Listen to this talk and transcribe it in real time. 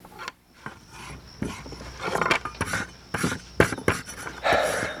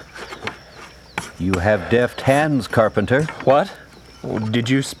You have deft hands, carpenter. What? Did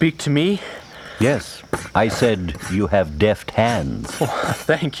you speak to me? Yes, I said you have deft hands.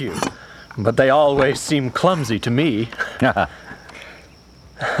 Thank you. But they always seem clumsy to me.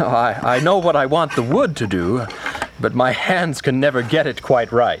 I know what I want the wood to do, but my hands can never get it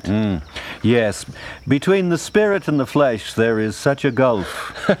quite right. Yes, between the spirit and the flesh there is such a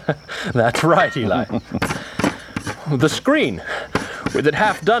gulf. That's right, Eli. The screen. With it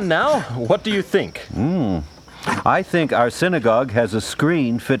half done now, what do you think? I think our synagogue has a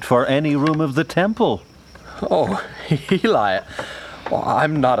screen fit for any room of the temple. Oh, Eli,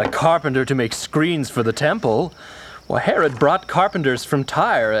 I'm not a carpenter to make screens for the temple. Well, Herod brought carpenters from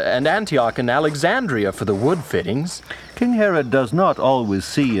Tyre and Antioch and Alexandria for the wood fittings. King Herod does not always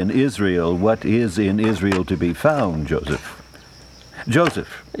see in Israel what is in Israel to be found, Joseph.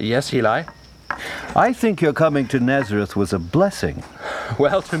 Joseph. Yes, Eli? I think your coming to Nazareth was a blessing.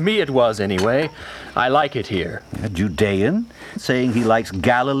 Well, to me it was anyway. I like it here. A Judean, saying he likes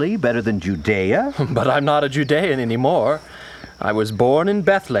Galilee better than Judea? But I'm not a Judean anymore. I was born in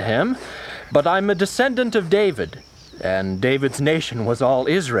Bethlehem, but I'm a descendant of David, and David's nation was all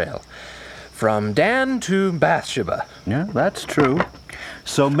Israel, from Dan to Bathsheba. Yeah, that's true.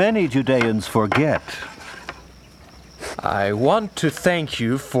 So many Judeans forget. I want to thank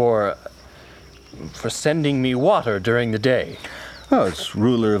you for sending me water during the day. Oh, as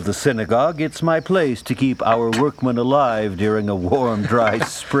ruler of the synagogue, it's my place to keep our workmen alive during a warm, dry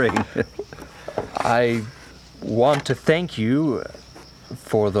spring. I want to thank you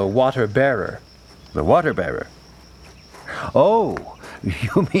for the water bearer. The water bearer? Oh,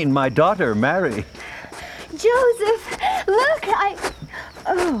 you mean my daughter, Mary. Joseph, look,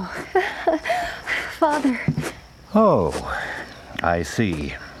 Oh, Father. Oh, I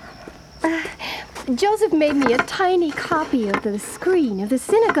see. Joseph made me a tiny copy of the screen of the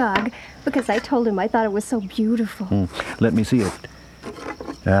synagogue because I told him I thought it was so beautiful. Let me see it.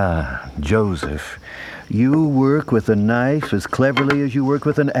 Ah, Joseph, you work with a knife as cleverly as you work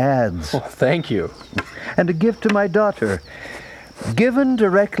with an adze. Oh, thank you. And a gift to my daughter, given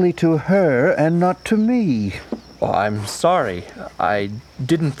directly to her and not to me. Oh, I'm sorry. I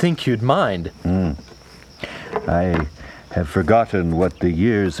didn't think you'd mind. I have forgotten what the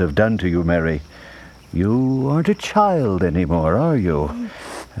years have done to you, Mary. You aren't a child anymore, are you?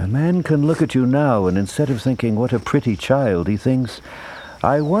 A man can look at you now, and instead of thinking, what a pretty child, he thinks,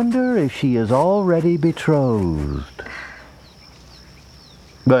 I wonder if she is already betrothed.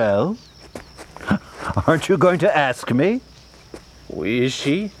 Well, aren't you going to ask me? Is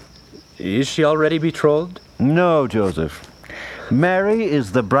she? Is she already betrothed? No, Joseph. Mary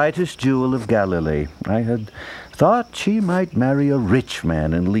is the brightest jewel of Galilee. I had thought she might marry a rich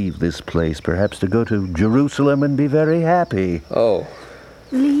man and leave this place, perhaps to go to Jerusalem and be very happy. Oh.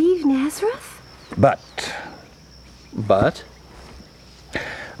 Leave Nazareth? But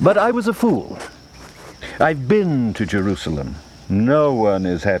I was a fool. I've been to Jerusalem. No one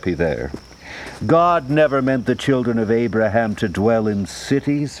is happy there. God never meant the children of Abraham to dwell in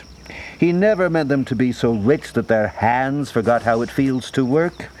cities. He never meant them to be so rich that their hands forgot how it feels to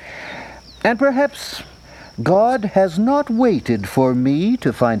work. And perhaps God has not waited for me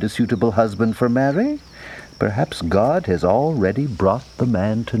to find a suitable husband for Mary. Perhaps God has already brought the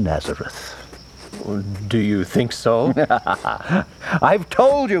man to Nazareth. Do you think so? I've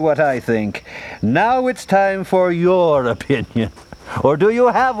told you what I think. Now it's time for your opinion. Or do you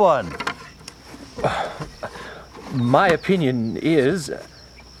have one? My opinion is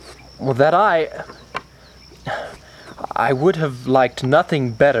that I would have liked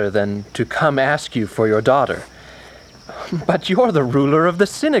nothing better than to come ask you for your daughter. But you're the ruler of the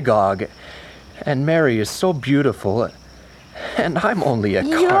synagogue, and Mary is so beautiful, and I'm only a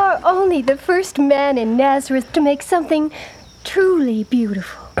You're only the first man in Nazareth to make something truly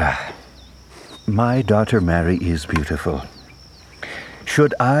beautiful. My daughter Mary is beautiful.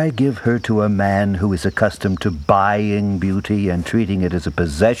 Should I give her to a man who is accustomed to buying beauty and treating it as a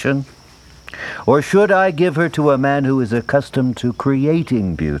possession? Or should I give her to a man who is accustomed to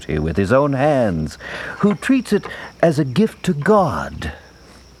creating beauty with his own hands, who treats it as a gift to God?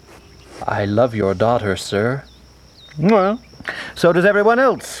 I love your daughter, sir. Well, so does everyone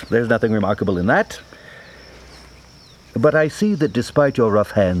else. There's nothing remarkable in that. But I see that despite your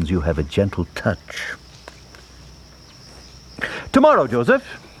rough hands, you have a gentle touch. Tomorrow, Joseph.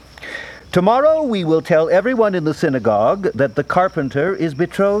 Tomorrow we will tell everyone in the synagogue that the carpenter is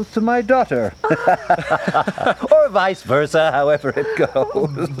betrothed to my daughter. Or vice versa, however it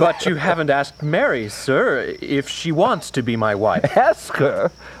goes. But you haven't asked Mary, sir, if she wants to be my wife. Ask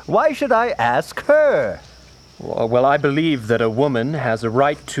her? Why should I ask her? Well, I believe that a woman has a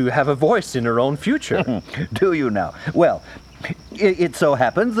right to have a voice in her own future. Do you now? Well, it so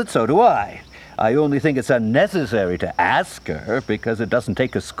happens that so do I. I only think it's unnecessary to ask her because it doesn't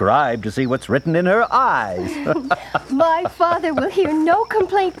take a scribe to see what's written in her eyes. My father will hear no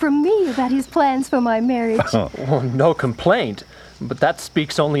complaint from me about his plans for my marriage. Well, no complaint, but that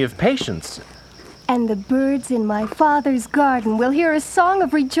speaks only of patience. And the birds in my father's garden will hear a song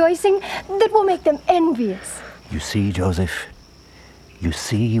of rejoicing that will make them envious. You see, Joseph? You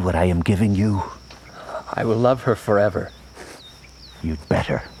see what I am giving you? I will love her forever. You'd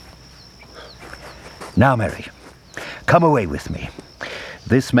better. Now, Mary, come away with me.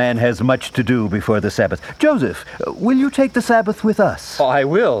 This man has much to do before the Sabbath. Joseph, will you take the Sabbath with us? Oh, I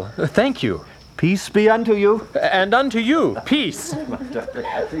will. Thank you. Peace be unto you. And unto you, peace.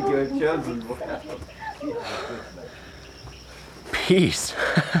 I think you have chosen Peace.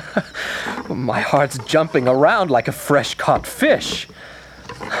 My heart's jumping around like a fresh-caught fish.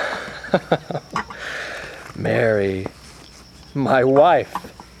 Mary, my wife.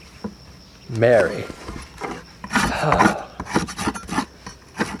 Mary.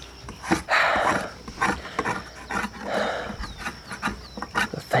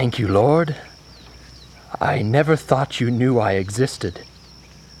 Thank you, Lord. I never thought you knew I existed.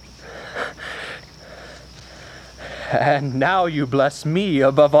 And now you bless me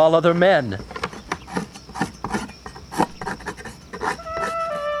above all other men.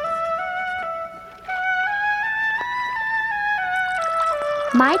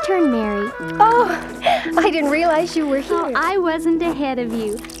 My turn, Mary. Oh, I didn't realize you were here. Oh, I wasn't ahead of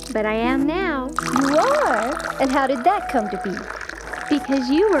you, but I am now. You are? And how did that come to be? Because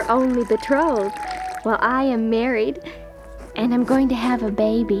you were only betrothed, while I am married, and I'm going to have a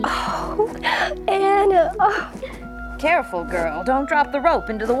baby. Oh, Anna. Oh, Careful, girl. Don't drop the rope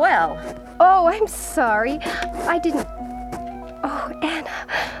into the well. oh, I'm sorry. I didn't. Oh, Anna,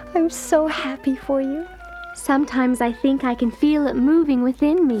 I'm so happy for you. Sometimes I think I can feel it moving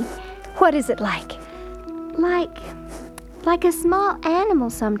within me, What is it like? like a small animal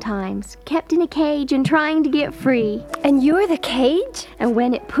sometimes, kept in a cage and trying to get free. And you're the cage? And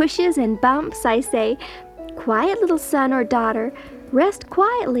when it pushes and bumps, I say, "Quiet, little son or daughter, rest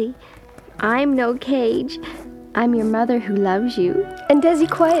quietly. I'm no cage. I'm your mother who loves you." And does he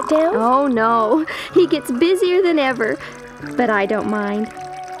quiet down? Oh, no. He gets busier than ever. But I don't mind.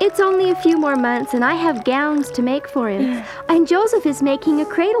 It's only a few more months, and I have gowns to make for him. And Joseph is making a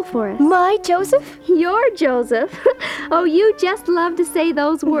cradle for us. My Joseph? Your Joseph. Oh, you just love to say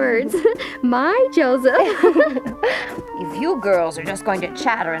those words. My Joseph. If you girls are just going to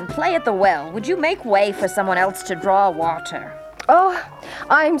chatter and play at the well, would you make way for someone else to draw water? Oh,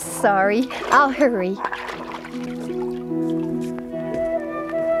 I'm sorry. I'll hurry.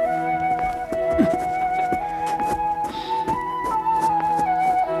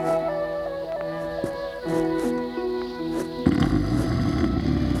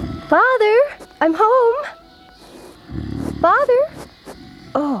 Father, I'm home. Father?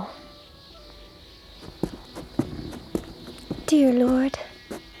 Oh. Dear Lord,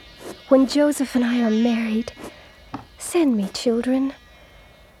 when Joseph and I are married, send me children.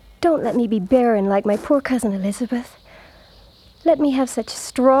 Don't let me be barren like my poor cousin Elizabeth. Let me have such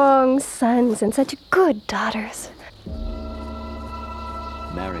strong sons and such good daughters.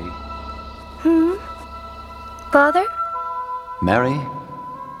 Mary. Father? Mary?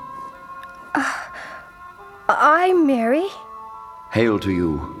 I'm Mary. Hail to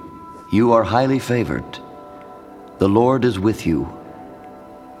you. You are highly favored. The Lord is with you.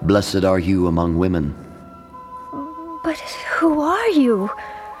 Blessed are you among women. But who are you?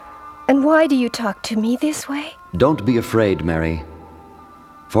 And why do you talk to me this way? Don't be afraid, Mary,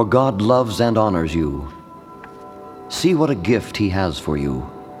 for God loves and honors you. See what a gift He has for you.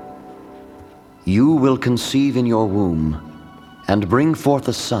 You will conceive in your womb and bring forth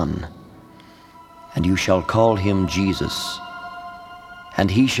a son, and you shall call him Jesus.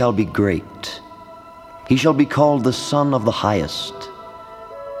 And he shall be great. He shall be called the Son of the Highest.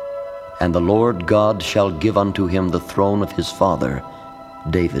 And the Lord God shall give unto him the throne of his father,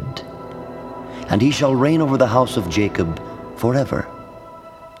 David. And he shall reign over the house of Jacob forever.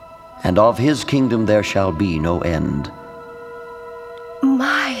 And of his kingdom there shall be no end.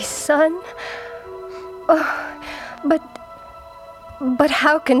 My son? Oh, but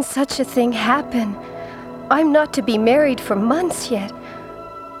how can such a thing happen? I'm not to be married for months yet,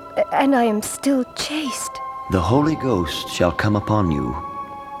 and I am still chaste. The Holy Ghost shall come upon you,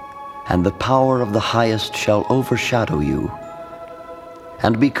 and the power of the Highest shall overshadow you.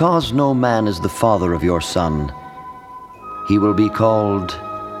 And because no man is the father of your son, he will be called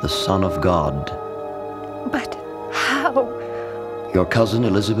the Son of God. But how? Your cousin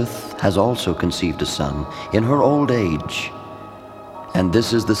Elizabeth has also conceived a son in her old age, and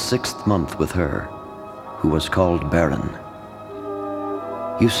this is the 6th month with her, who was called barren.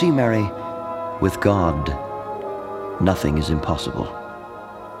 You see, Mary, with God, nothing is impossible.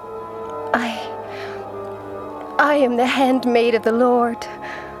 I am the handmaid of the Lord.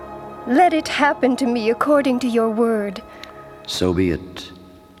 Let it happen to me according to your word. So be it.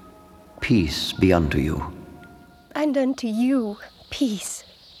 Peace be unto you. And unto you, peace.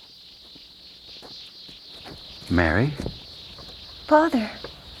 Mary, Father,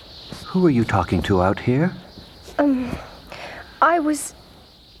 who are you talking to out here? I was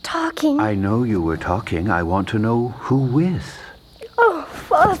talking... I know you were talking. I want to know who with. Oh,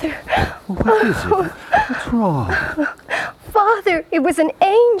 Father. What is it? What's wrong? Father, it was an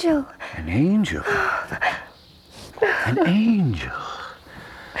angel. An angel? An angel?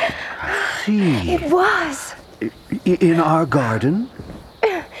 I see. It was. In our garden?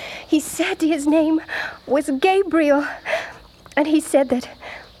 He said his name was Gabriel. And he said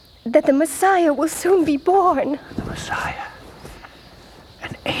that the Messiah will soon be born. The Messiah.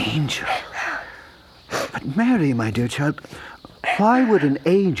 An angel. But Mary, my dear child, why would an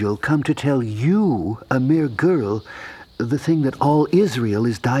angel come to tell you, a mere girl, the thing that all Israel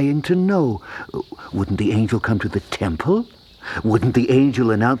is dying to know? Wouldn't the angel come to the temple? Wouldn't the angel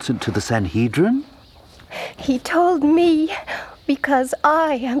announce it to the Sanhedrin? He told me because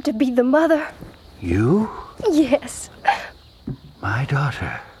I am to be the mother. You? Yes. My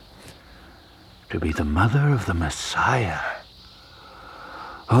daughter. To be the mother of the Messiah.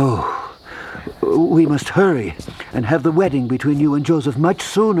 Oh, we must hurry and have the wedding between you and Joseph much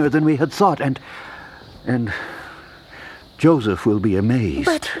sooner than we had thought, and Joseph will be amazed.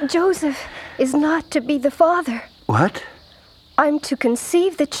 But Joseph is not to be the father. What? I'm to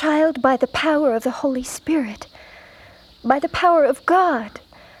conceive the child by the power of the Holy Spirit, by the power of God,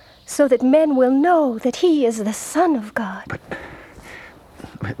 so that men will know that he is the Son of God.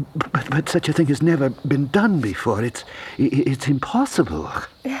 But such a thing has never been done before. It's impossible.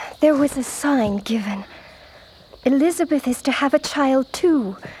 There was a sign given. Elizabeth is to have a child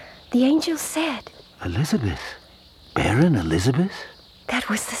too, the angel said. Elizabeth? Barren Elizabeth? That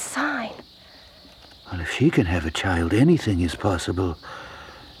was the sign. Well, if she can have a child, anything is possible.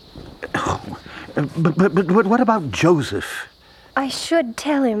 Oh, but what about Joseph? I should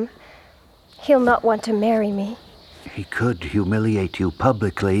tell him. He'll not want to marry me. He could humiliate you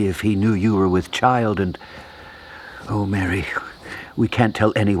publicly if he knew you were with child, and... Oh, Mary, we can't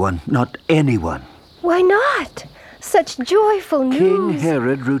tell anyone, not anyone. Why not? Such joyful news. King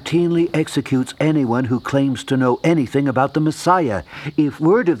Herod routinely executes anyone who claims to know anything about the Messiah. If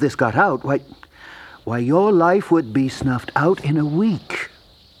word of this got out, why, your life would be snuffed out in a week.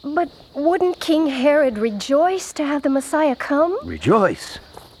 But wouldn't King Herod rejoice to have the Messiah come? Rejoice?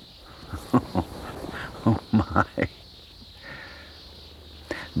 Oh, my.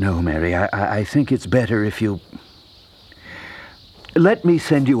 No, Mary, I think it's better if you... Let me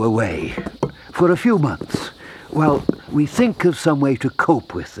send you away for a few months while we think of some way to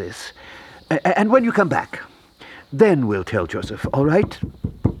cope with this. And when you come back, then we'll tell Joseph, all right?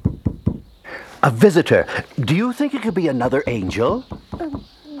 A visitor. Do you think it could be another angel?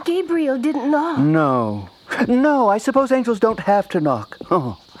 Gabriel didn't knock. No, I suppose angels don't have to knock.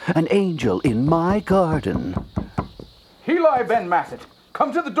 Oh, an angel in my garden. Heli Ben Masset,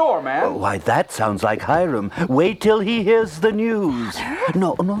 come to the door, man. Oh, why, that sounds like Hiram. Wait till he hears the news.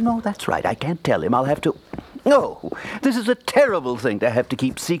 No, that's right. I can't tell him. I'll have to... No, this is a terrible thing to have to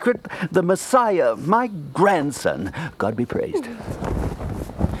keep secret. The Messiah, my grandson, God be praised.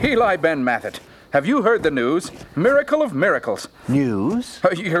 Heli Ben Masset, have you heard the news? Miracle of miracles. News?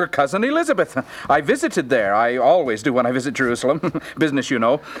 Your cousin Elizabeth. I visited there. I always do when I visit Jerusalem. Business, you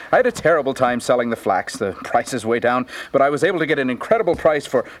know. I had a terrible time selling the flax. The price is way down, but I was able to get an incredible price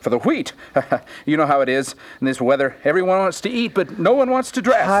for the wheat. You know how it is in this weather. Everyone wants to eat, but no one wants to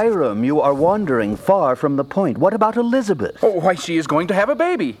dress. Hiram, you are wandering far from the point. What about Elizabeth? Oh, why, she is going to have a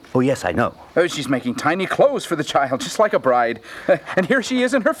baby. Oh, yes, I know. She's making tiny clothes for the child, just like a bride. And here she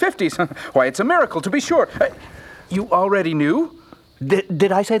is in her 50s. Why, it's a miracle, to be sure. You already knew?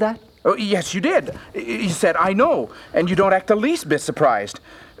 Did I say that? Oh, yes, you did. You said, I know, and you don't act the least bit surprised.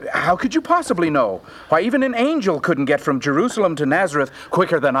 How could you possibly know? Why, even an angel couldn't get from Jerusalem to Nazareth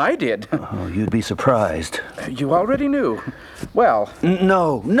quicker than I did. Oh, you'd be surprised. You already knew. Well,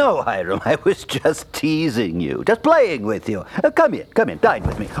 No, Hiram. I was just teasing you, just playing with you. Come in, dine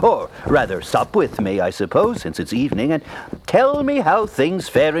with me. Or rather, sup with me, I suppose, since it's evening, and tell me how things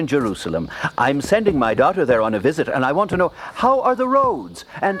fare in Jerusalem. I'm sending my daughter there on a visit, and I want to know, how are the roads,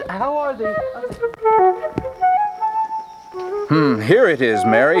 and how are the... here it is,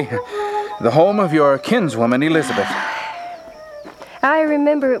 Mary. The home of your kinswoman, Elizabeth. I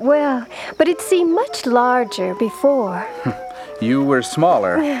remember it well, but it seemed much larger before. You were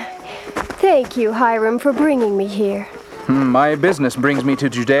smaller. Thank you, Hiram, for bringing me here. My business brings me to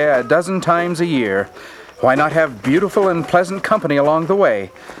Judea a dozen times a year. Why not have beautiful and pleasant company along the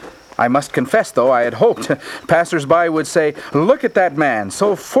way? I must confess, though, I had hoped passers-by would say, "Look at that man,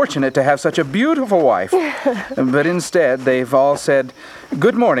 so fortunate to have such a beautiful wife." But instead, they've all said,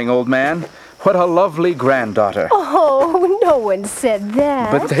 "Good morning, old man. What a lovely granddaughter." Oh, no one said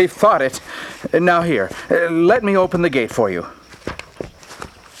that. But they thought it. Now here, let me open the gate for you.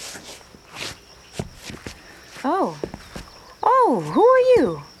 Oh, who are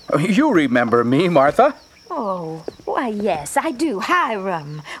you? You remember me, Martha? Oh, why, yes, I do.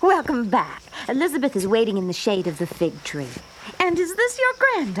 Hiram, welcome back. Elizabeth is waiting in the shade of the fig tree. And is this your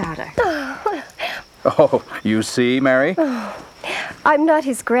granddaughter? Oh, you see, Mary? I'm not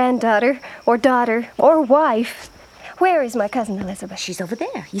his granddaughter, or daughter, or wife. Where is my cousin Elizabeth? She's over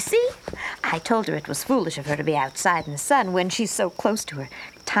there, you see? I told her it was foolish of her to be outside in the sun when she's so close to her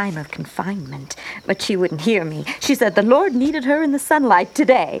time of confinement. But she wouldn't hear me. She said the Lord needed her in the sunlight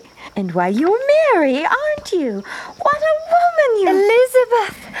today. And why, you're Mary, aren't you? What a woman you...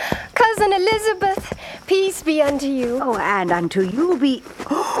 Elizabeth! Cousin Elizabeth! Peace be unto you. Oh, and unto you be...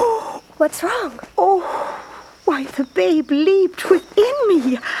 What's wrong? Oh, why, the babe leaped within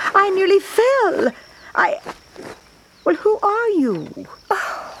me. I nearly fell. Well, who are you?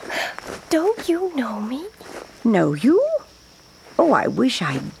 Don't you know me? Know you? Oh, I wish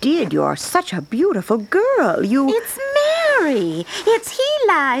I did. You're such a beautiful girl. It's Mary. It's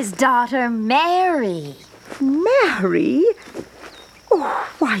Heli's daughter, Mary. Mary? Oh,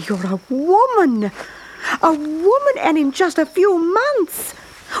 why, you're a woman. A woman, and in just a few months.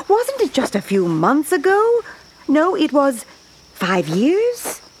 Wasn't it just a few months ago? No, it was 5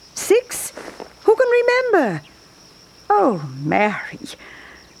 years? 6? Who can remember? Oh, Mary,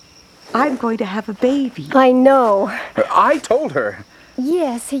 I'm going to have a baby. I know. I told her.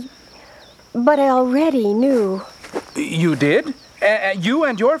 Yes, but I already knew. You did? You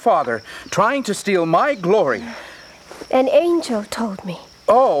and your father, trying to steal my glory. An angel told me.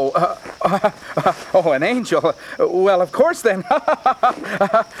 Oh, an angel. Well, of course then.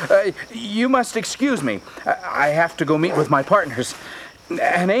 You must excuse me. I have to go meet with my partners.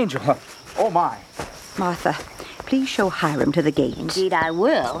 An angel. Oh, my. Martha, please show Hiram to the gate. Indeed, I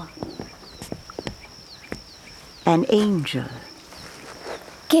will. An angel.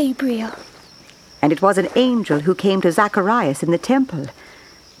 Gabriel. And it was an angel who came to Zacharias in the temple.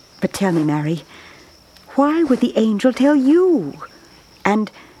 But tell me, Mary, why would the angel tell you?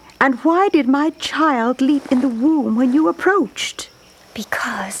 And why did my child leap in the womb when you approached?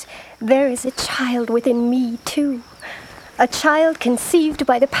 Because there is a child within me, too. A child conceived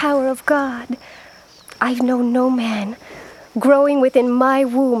by the power of God. I've known no man. Growing within my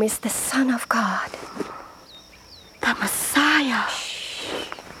womb is the Son of God. The Messiah.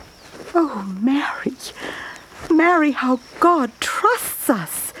 Oh, Mary. Mary, how God trusts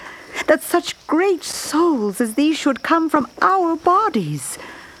us. That such great souls as these should come from our bodies,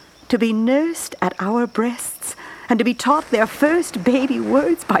 to be nursed at our breasts, and to be taught their first baby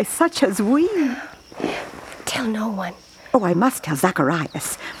words by such as we. Tell no one. Oh, I must tell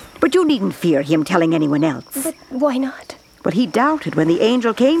Zacharias, but you needn't fear him telling anyone else. But why not? Well, he doubted when the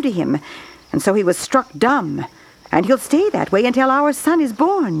angel came to him, and so he was struck dumb, and he'll stay that way until our son is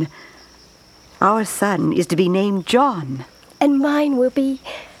born. Our son is to be named John. And mine will be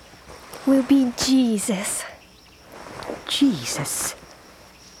Jesus. Jesus.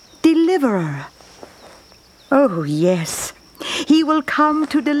 Deliverer. Oh, yes. He will come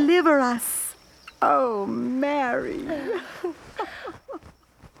to deliver us. Oh, Mary.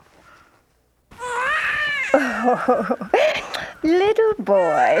 Oh, little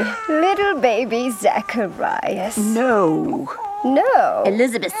boy, little baby Zacharias. No. No.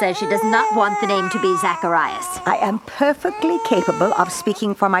 Elizabeth says she does not want the name to be Zacharias. I am perfectly capable of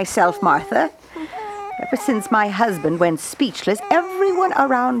speaking for myself, Martha. Ever since my husband went speechless, everyone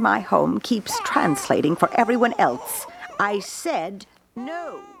around my home keeps translating for everyone else. I said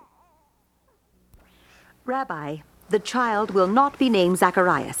no. Rabbi, the child will not be named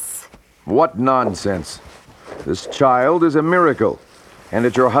Zacharias. What nonsense. This child is a miracle, and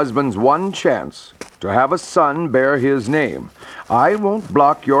it's your husband's one chance to have a son bear his name. I won't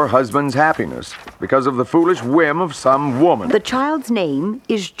block your husband's happiness because of the foolish whim of some woman. The child's name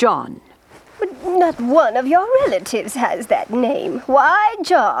is John. But not one of your relatives has that name. Why,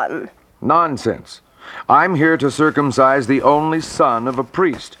 John? Nonsense. I'm here to circumcise the only son of a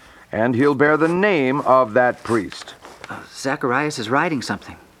priest, and he'll bear the name of that priest. Zacharias is writing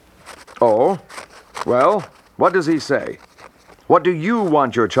something. Oh? Well, what does he say? What do you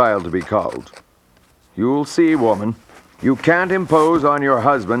want your child to be called? You'll see, woman. You can't impose on your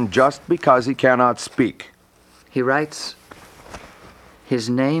husband just because he cannot speak. He writes, his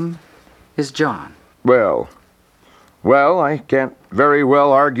name is John. Well, I can't very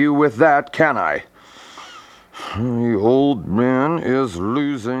well argue with that, can I? The old man is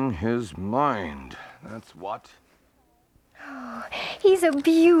losing his mind. That's what. He's a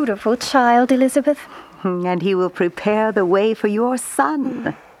beautiful child, Elizabeth. And he will prepare the way for your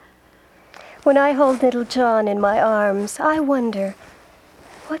son. When I hold little John in my arms, I wonder,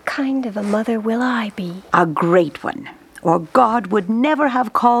 what kind of a mother will I be? A great one, or God would never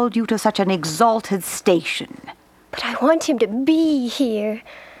have called you to such an exalted station. But I want him to be here.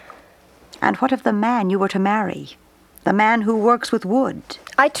 And what of the man you were to marry? The man who works with wood?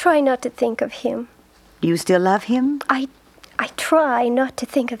 I try not to think of him. Do you still love him? I try not to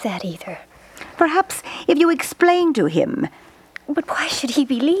think of that either. Perhaps if you explain to him. But why should he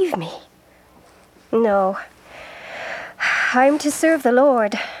believe me? No. I'm to serve the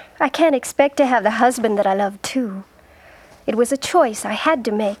Lord. I can't expect to have the husband that I love too. It was a choice I had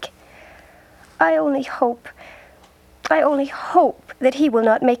to make. I only hope that he will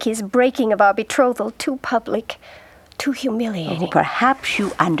not make his breaking of our betrothal too public, too humiliating. Oh, perhaps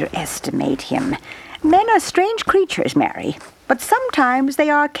you underestimate him. Men are strange creatures, Mary, but sometimes they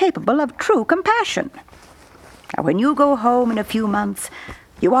are capable of true compassion. Now, when you go home in a few months,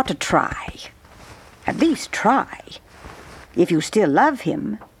 you ought to try. At least try. If you still love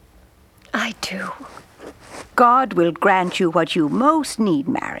him. I do. God will grant you what you most need,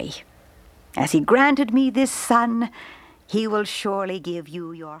 Mary. As he granted me this son, he will surely give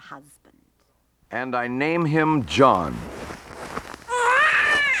you your husband. And I name him John.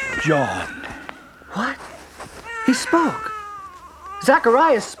 John. What? He spoke.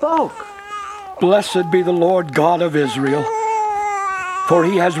 Zacharias spoke. Blessed be the Lord God of Israel, for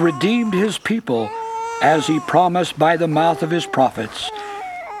he has redeemed his people, as he promised by the mouth of his prophets,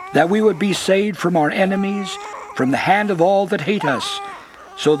 that we would be saved from our enemies, from the hand of all that hate us,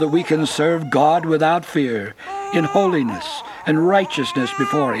 so that we can serve God without fear, in holiness and righteousness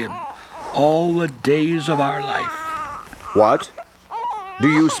before him, all the days of our life. What? Do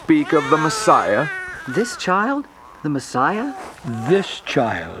you speak of the Messiah? This child? The Messiah? This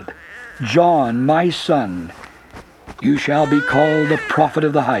child, John, my son, you shall be called the prophet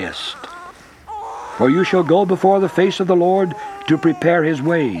of the highest. For you shall go before the face of the Lord to prepare his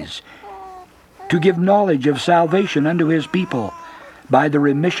ways, to give knowledge of salvation unto his people by the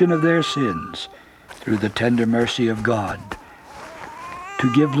remission of their sins, through the tender mercy of God,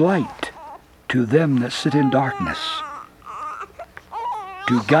 to give light to them that sit in darkness,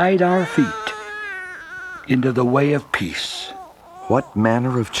 to guide our feet into the way of peace. What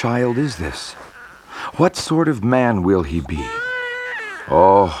manner of child is this? What sort of man will he be?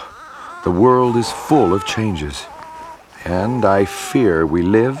 Oh, the world is full of changes, and I fear we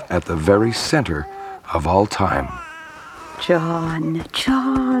live at the very center of all time. John,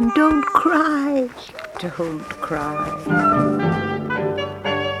 don't cry. Don't cry.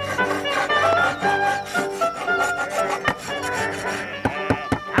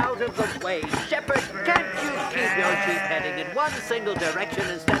 Shepherd, can't you keep your sheep heading in one single direction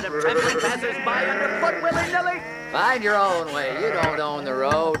instead of trampling passers-by underfoot willy-nilly? Find your own way. You don't own the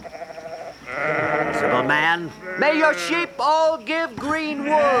road. Sensible man, may your sheep all give green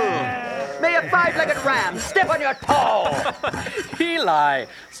wool. May a five-legged ram step on your toe. Eli,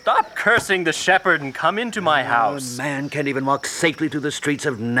 stop cursing the shepherd and come into my house. Man can't even walk safely through the streets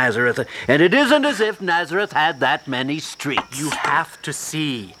of Nazareth, and it isn't as if Nazareth had that many streets. You have to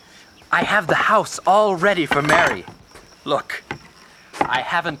see. I have the house all ready for Mary. Look, I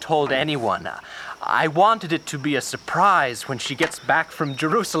haven't told anyone. I wanted it to be a surprise when she gets back from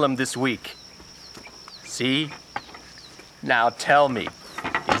Jerusalem this week. See? Now tell me,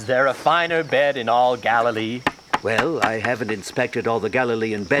 is there a finer bed in all Galilee? Well, I haven't inspected all the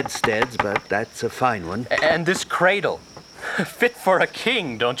Galilean bedsteads, but that's a fine one. And this cradle, fit for a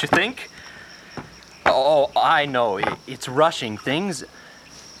king, don't you think? Oh, I know, it's rushing things.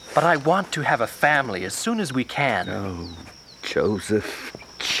 But I want to have a family as soon as we can. Oh, Joseph,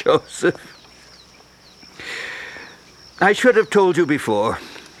 Joseph. I should have told you before.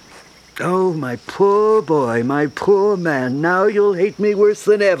 Oh, my poor boy, my poor man. Now you'll hate me worse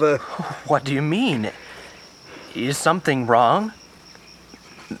than ever. What do you mean? Is something wrong?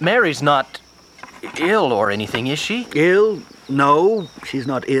 Mary's not ill or anything, is she? Ill? No, she's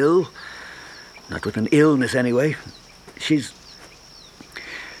not ill. Not with an illness, anyway. She's...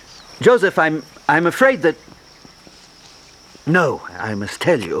 Joseph, I'm afraid that... No, I must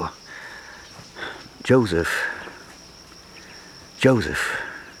tell you. Joseph,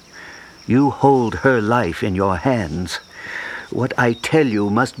 you hold her life in your hands. What I tell you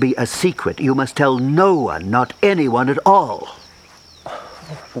must be a secret. You must tell no one, not anyone at all.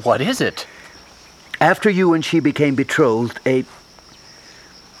 What is it? After you and she became betrothed,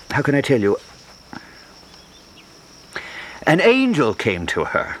 how can I tell you? An angel came to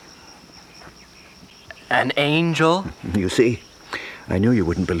her. An angel? You see, I knew you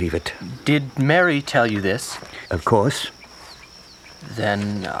wouldn't believe it. Did Mary tell you this? Of course.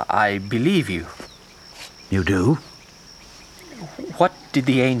 Then I believe you. You do? What did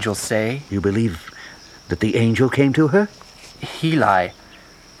the angel say? You believe that the angel came to her? Eli,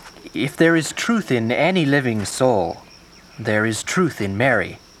 if there is truth in any living soul, there is truth in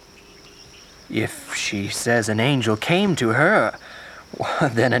Mary. If she says an angel came to her,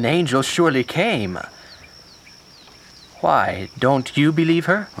 then an angel surely came. Why, don't you believe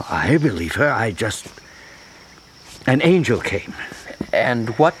her? I believe her. An angel came.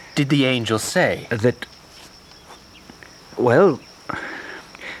 And what did the angel say? That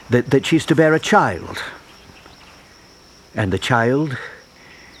she's to bear a child. And the child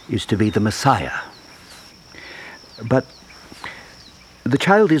is to be the Messiah. But the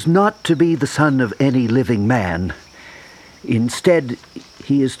child is not to be the son of any living man. Instead,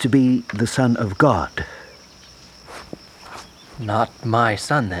 he is to be the Son of God. Not my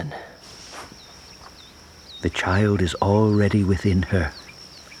son, then. The child is already within her,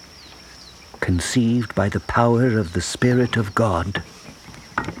 conceived by the power of the Spirit of God.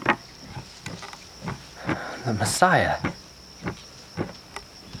 The Messiah.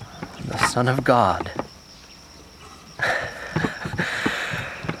 The Son of God.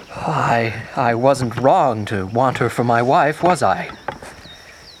 I wasn't wrong to want her for my wife, was I?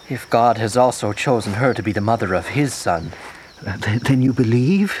 If God has also chosen her to be the mother of his son. Then you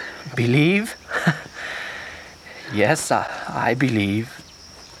believe? Believe? Yes, I believe.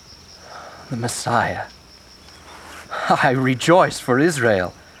 The Messiah. I rejoice for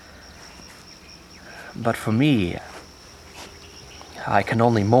Israel. But for me, I can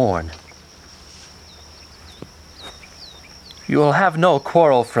only mourn. You will have no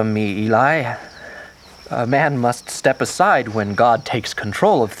quarrel from me, Eli. A man must step aside when God takes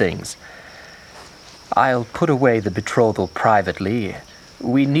control of things. I'll put away the betrothal privately.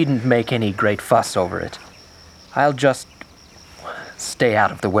 We needn't make any great fuss over it. I'll just stay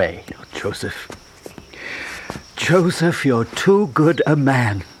out of the way. Oh, Joseph, you're too good a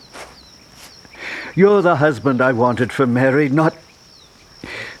man. You're the husband I wanted for Mary, not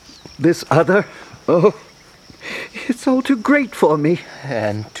this other. Oh, it's all too great for me.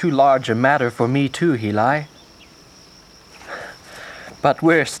 And too large a matter for me too, Eli. But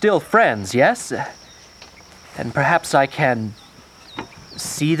we're still friends, yes? And perhaps I can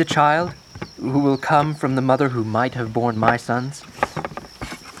see the child who will come from the mother who might have borne my sons?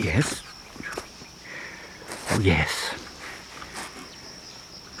 Yes. Oh, yes.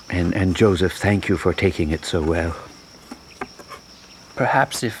 And Joseph, thank you for taking it so well.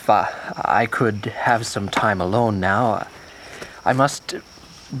 Perhaps if I could have some time alone now, I must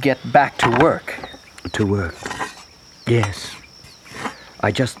get back to work. To work? Yes.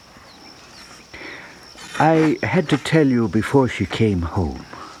 I had to tell you before she came home.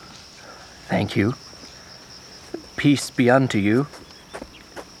 Thank you. Peace be unto you.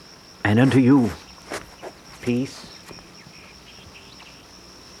 And unto you, peace.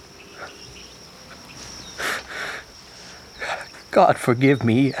 God forgive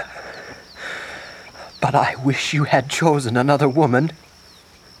me, but I wish you had chosen another woman,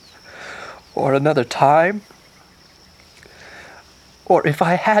 or another time, or if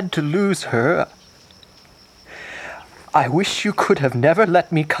I had to lose her, I wish you could have never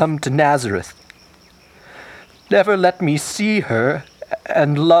let me come to Nazareth, never let me see her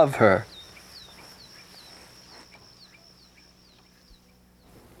and love her.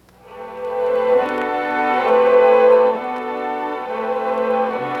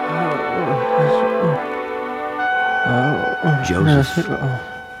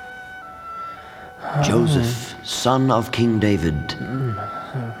 Joseph. son of King David,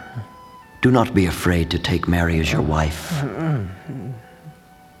 do not be afraid to take Mary as your wife.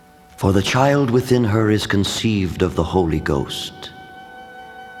 For the child within her is conceived of the Holy Ghost.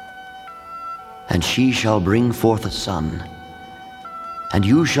 And she shall bring forth a son, and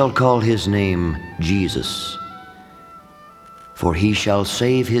you shall call his name Jesus. For he shall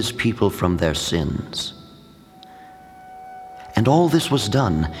save his people from their sins. And all this was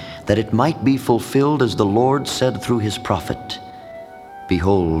done, that it might be fulfilled as the Lord said through his prophet,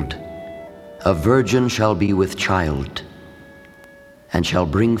 Behold, a virgin shall be with child, and shall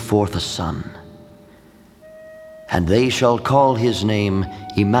bring forth a son. And they shall call his name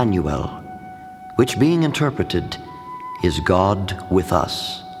Emmanuel, which being interpreted is God with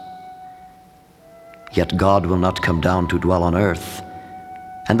us. Yet God will not come down to dwell on earth,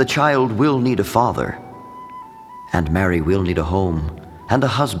 and the child will need a father, and Mary will need a home and a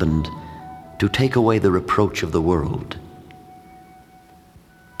husband to take away the reproach of the world.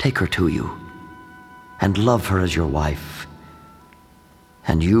 Take her to you, and love her as your wife,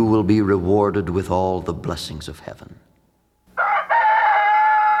 and you will be rewarded with all the blessings of heaven.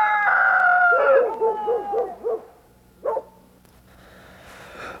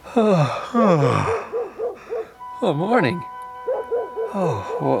 Oh, morning.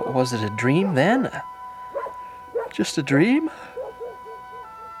 Oh, was it a dream then? Just a dream?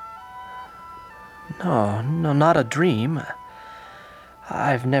 No, not a dream.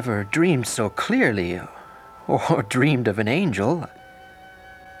 I've never dreamed so clearly, or dreamed of an angel.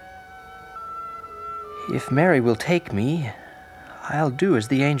 If Mary will take me, I'll do as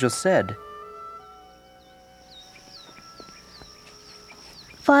the angel said.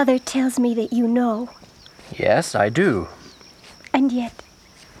 Father tells me that you know. Yes, I do. And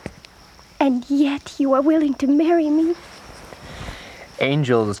yet you are willing to marry me.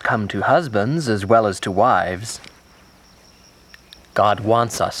 Angels come to husbands as well as to wives. God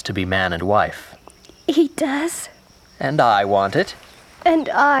wants us to be man and wife. He does. And I want it. And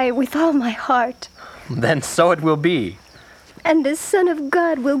I with all my heart. Then so it will be. And the Son of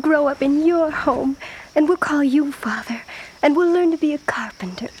God will grow up in your home, and will call you Father, and will learn to be a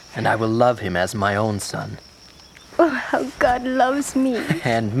carpenter. And I will love him as my own son. Oh, how God loves me.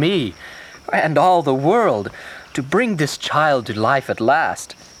 And me. And all the world. To bring this child to life at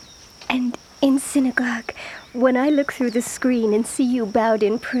last. And in synagogue, when I look through the screen and see you bowed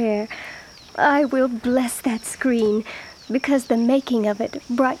in prayer, I will bless that screen, because the making of it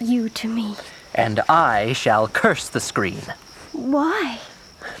brought you to me. And I shall curse the screen. Why?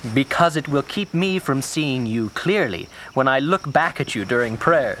 Because it will keep me from seeing you clearly when I look back at you during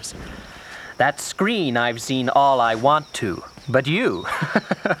prayers. That screen I've seen all I want to, but you,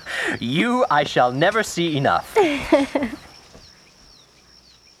 you I shall never see enough.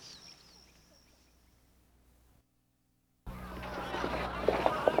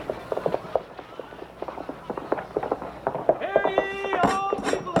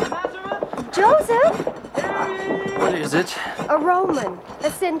 Joseph? What is it? A Roman, a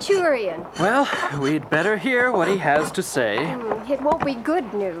centurion. Well, we'd better hear what he has to say. It won't be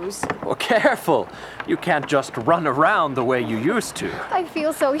good news. Well, careful. You can't just run around the way you used to. I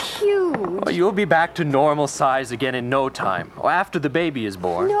feel so huge. Well, you'll be back to normal size again in no time, after the baby is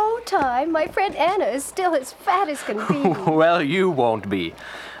born. No time. My friend Anna is still as fat as can be. Well, you won't be.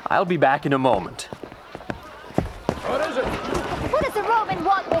 I'll be back in a moment. What is it? What does the Roman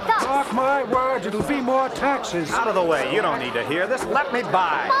want with us? Mark my words, it'll be more taxes. Out of the way. You don't need to hear this. Let me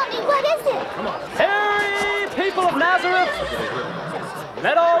by. Mommy, what is it? Come on. Hear ye, people of Nazareth!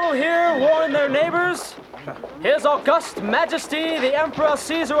 Let all who hear warn their neighbors. His august majesty, the Emperor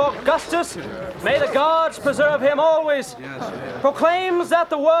Caesar Augustus, may the gods preserve him always, proclaims that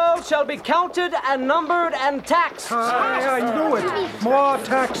the world shall be counted and numbered and taxed. I knew it. More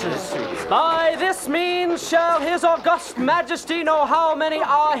taxes. By this means shall his august majesty know how many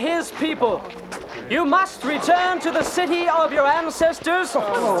are his people. You must return to the city of your ancestors,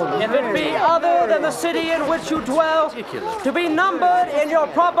 if it be other than the city in which you dwell, to be numbered in your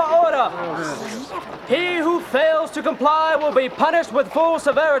proper order. He who fails to comply will be punished with full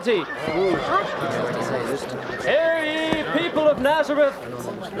severity. Hear ye, people of Nazareth,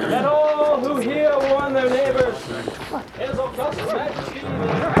 let all who hear warn their neighbors. His august majesty,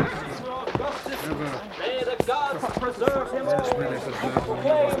 Augustus, may the gods preserve him always.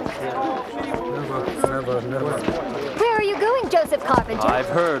 Where are you going, Joseph Carpenter? I've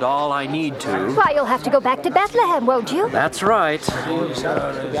heard all I need to. Why, you'll have to go back to Bethlehem, won't you? That's right.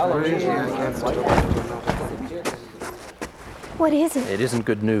 What is it? It isn't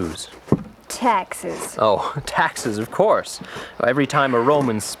good news. Taxes. Oh, taxes, of course. Every time a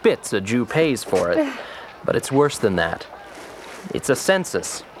Roman spits, a Jew pays for it. But it's worse than that. It's a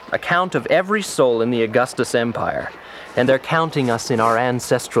census, a count of every soul in the Augustus Empire, and they're counting us in our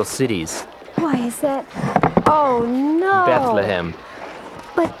ancestral cities. Why is that? Oh, no. Bethlehem.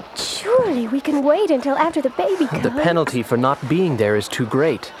 But surely we can wait until after the baby comes. The penalty for not being there is too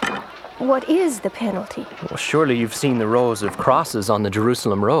great. What is the penalty? Well, surely you've seen the rows of crosses on the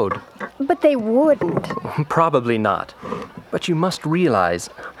Jerusalem road. But they wouldn't. Probably not. But you must realize,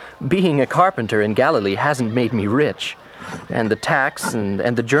 being a carpenter in Galilee hasn't made me rich. And the tax and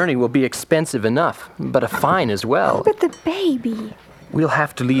the journey will be expensive enough, but a fine as well. But the baby... We'll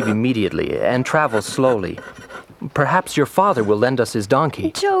have to leave immediately and travel slowly. Perhaps your father will lend us his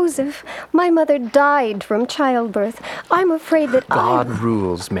donkey. Joseph, my mother died from childbirth. I'm afraid that God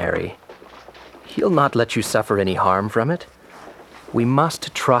rules, Mary. He'll not let you suffer any harm from it. We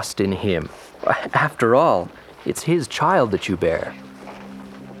must trust in him. After all, it's his child that you bear.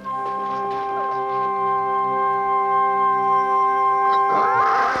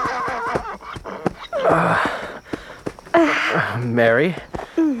 Mary?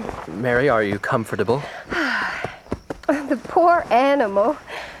 Mary, are you comfortable? The poor animal,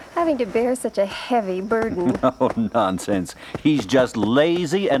 having to bear such a heavy burden. Oh, nonsense. He's just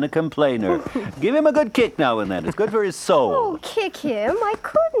lazy and a complainer. Give him a good kick now and then. It's good for his soul. Oh, kick him? I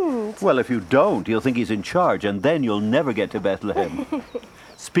couldn't. Well, if you don't, he'll think he's in charge, and then you'll never get to Bethlehem.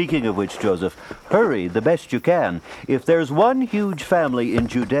 Speaking of which, Joseph, hurry the best you can. If there's one huge family in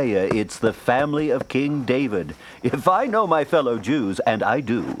Judea, it's the family of King David. If I know my fellow Jews, and I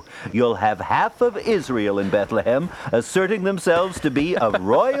do, you'll have half of Israel in Bethlehem asserting themselves to be of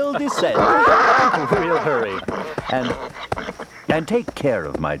royal descent. We'll hurry. And take care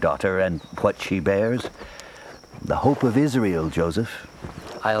of my daughter and what she bears. The hope of Israel, Joseph.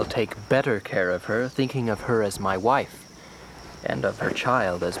 I'll take better care of her, thinking of her as my wife. And of her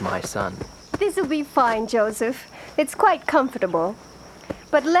child as my son. This'll be fine, Joseph. It's quite comfortable.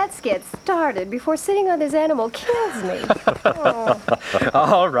 But let's get started before sitting on this animal kills me. Oh.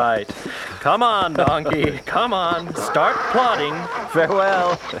 All right. Come on, donkey. Come on. Start plodding.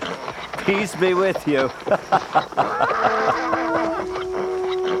 Farewell. Peace be with you.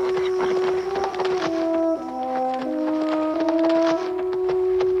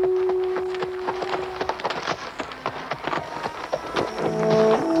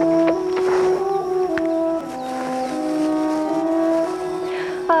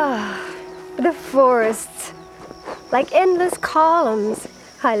 Forests, like endless columns.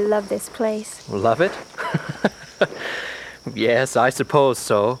 I love this place. Love it? Yes, I suppose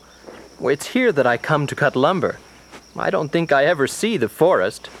so. It's here that I come to cut lumber. I don't think I ever see the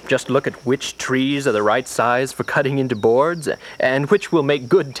forest. Just look at which trees are the right size for cutting into boards and which will make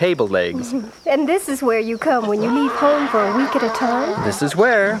good table legs. And this is where you come when you leave home for a week at a time? This is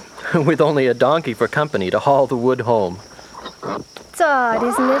where, with only a donkey for company to haul the wood home. It's odd,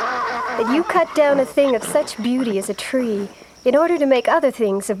 isn't it? That you cut down a thing of such beauty as a tree in order to make other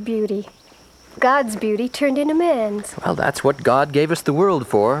things of beauty. God's beauty turned into man's. Well, that's what God gave us the world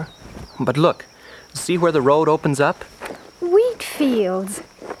for. But look, see where the road opens up? Wheat fields.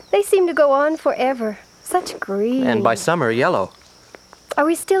 They seem to go on forever. Such green. And by summer, yellow. Are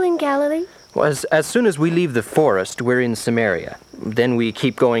we still in Galilee? Well, as soon as we leave the forest, we're in Samaria. Then we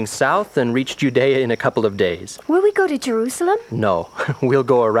keep going south and reach Judea in a couple of days. Will we go to Jerusalem? No, we'll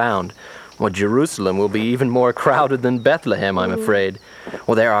go around. Well, Jerusalem will be even more crowded than Bethlehem, I'm afraid.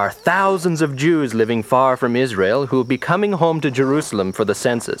 Well, there are thousands of Jews living far from Israel who will be coming home to Jerusalem for the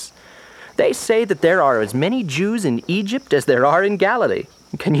census. They say that there are as many Jews in Egypt as there are in Galilee.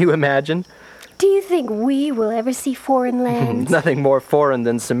 Can you imagine? Do you think we will ever see foreign lands? Nothing more foreign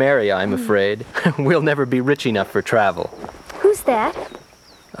than Samaria, I'm afraid. We'll never be rich enough for travel. Who's that?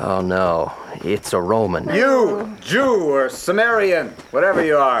 Oh, no. It's a Roman. You, Jew or Samaritan, whatever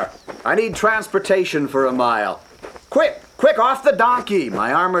you are, I need transportation for a mile. Quick, quick, off the donkey.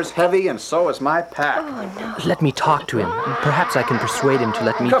 My armor's heavy and so is my pack. Oh, no. Let me talk to him. Perhaps I can persuade him to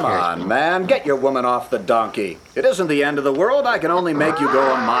let me Come carry it. on, man. Get your woman off the donkey. It isn't the end of the world. I can only make you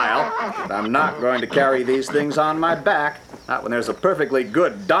go a mile. But I'm not going to carry these things on my back. Not when there's a perfectly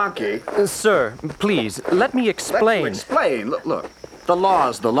good donkey. Sir, please, let me explain. Let you explain. Look. The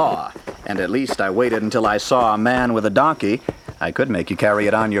law's the law. And at least I waited until I saw a man with a donkey. I could make you carry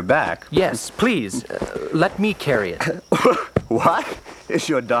it on your back. Yes, please. Let me carry it. What? Is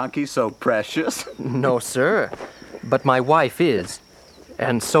your donkey so precious? No, sir. But my wife is.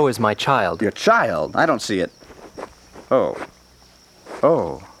 And so is my child. Your child? I don't see it. Oh,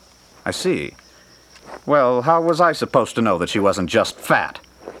 I see. Well, how was I supposed to know that she wasn't just fat?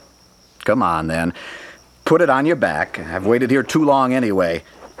 Come on, then. Put it on your back. I've waited here too long anyway.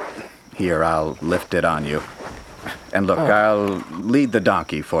 Here, I'll lift it on you. And look, I'll lead the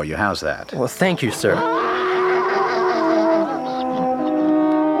donkey for you. How's that? Well, thank you, sir.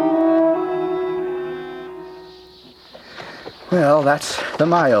 Well, that's the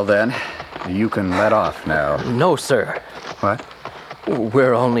mile then. You can let off now. No, sir. What?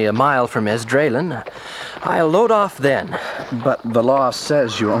 We're only a mile from Esdraelon. I'll load off then. But the law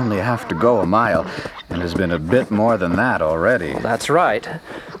says you only have to go a mile, and has been a bit more than that already. That's right.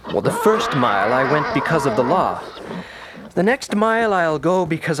 Well, the first mile I went because of the law. The next mile I'll go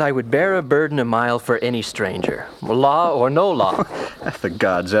because I would bear a burden a mile for any stranger. Law or no law. Have the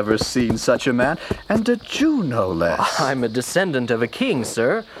gods ever seen such a man? And a Jew, no less. I'm a descendant of a king,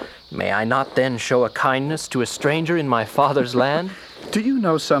 sir. May I not then show a kindness to a stranger in my father's land? Do you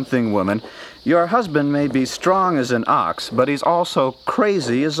know something, woman? Your husband may be strong as an ox, but he's also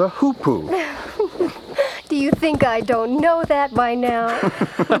crazy as a hoopoe. Do you think I don't know that by now?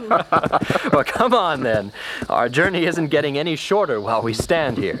 Well, come on then. Our journey isn't getting any shorter while we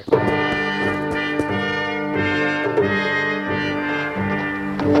stand here.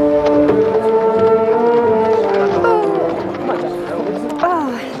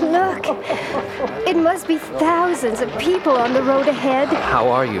 Oh, look. It must be thousands of people on the road ahead. How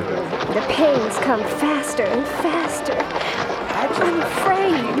are you? The pains come faster and faster. I'm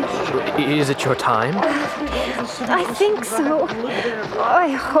afraid. Is it your time? I think so. I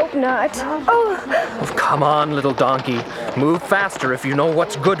hope not. Oh, Come on, little donkey. Move faster if you know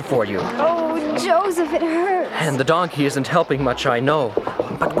what's good for you. oh, Joseph, it hurts. And the donkey isn't helping much, I know.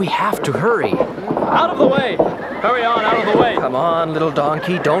 But we have to hurry. Out of the way! Hurry on, out of the way! Come on, little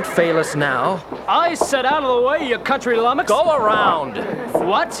donkey. Don't fail us now. I said out of the way, you country lummox! Go around!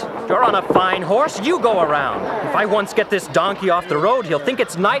 What? You're on a fine horse. You go around. If I once get this donkey off the road, he'll think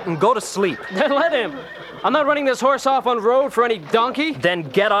it's night and go to sleep. Then let him! I'm not running this horse off on the road for any donkey. Then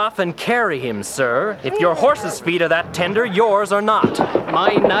get off and carry him, sir. If your horse's feet are that tender, yours are not.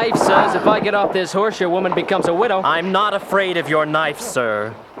 My knife says if I get off this horse, your woman becomes a widow. I'm not afraid of your knife,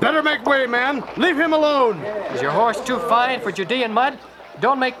 sir. Better make way, man. Leave him alone. Is your horse too fine for Judean mud?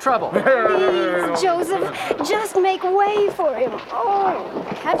 Don't make trouble. Please, Joseph, just make way for him. Oh,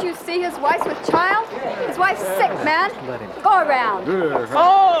 Can't you see his wife's with child? His wife's sick, man. Go around.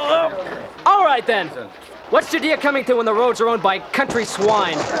 All right then. What's Judea coming to when the roads are owned by country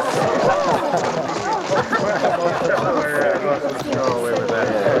swine?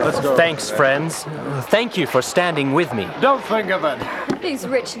 Thanks, friends. Thank you for standing with me. Don't think of it. These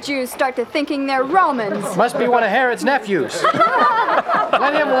rich Jews start to thinking they're Romans. Must be one of Herod's nephews.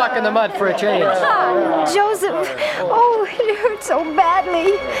 Let him walk in the mud for a change. Joseph, oh, it hurts so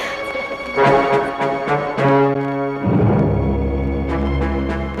badly.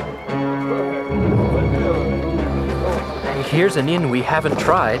 Here's an inn we haven't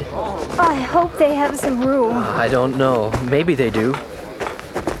tried. I hope they have some room. I don't know. Maybe they do.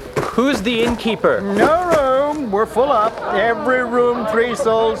 Who's the innkeeper? No room. We're full up. Every room, 3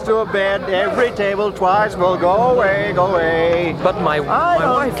 souls to a bed. Every table twice. Well, go away, go away. But I don't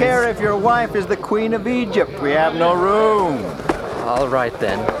wife care if your wife is the queen of Egypt. We have no room. All right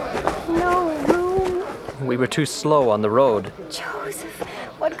then. No room. We were too slow on the road. Joseph,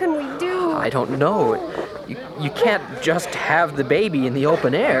 what can we do? I don't know. You can't just have the baby in the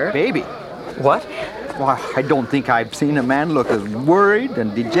open air. Baby? What? Why, I don't think I've seen a man look as worried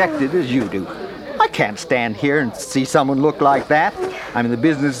and dejected as you do. I can't stand here and see someone look like that. I'm in the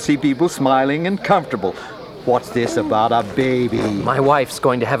business to see people smiling and comfortable. What's this about a baby? My wife's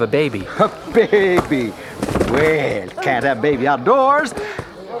going to have a baby. A baby? Well, can't have baby outdoors.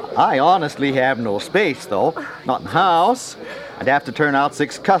 I honestly have no space, though. Not in the house. I'd have to turn out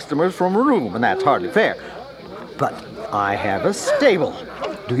 6 customers from a room, and that's hardly fair. But I have a stable.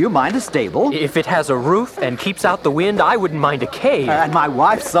 Do you mind a stable? If it has a roof and keeps out the wind, I wouldn't mind a cave. And my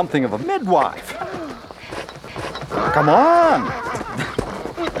wife's something of a midwife. Come on.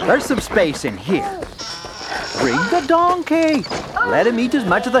 There's some space in here. Bring the donkey. Let him eat as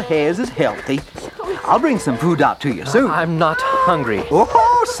much of the hay as is healthy. I'll bring some food out to you soon. I'm not hungry.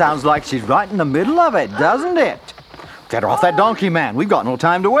 Oh, sounds like she's right in the middle of it, doesn't it? Get her off that donkey, man. We've got no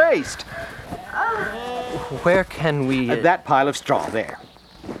time to waste. Where can we... That pile of straw there.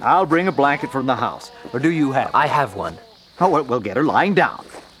 I'll bring a blanket from the house. Or do you have? I have one. Oh, well, we'll get her lying down.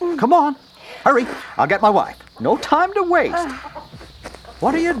 Come on. Hurry. I'll get my wife. No time to waste.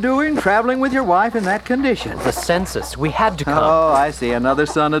 What are you doing traveling with your wife in that condition? The census. We had to come. Oh, I see. Another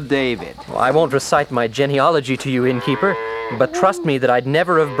son of David. Well, I won't recite my genealogy to you, innkeeper, but trust me that I'd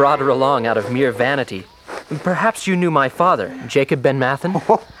never have brought her along out of mere vanity. Perhaps you knew my father, Jacob Ben Mathan?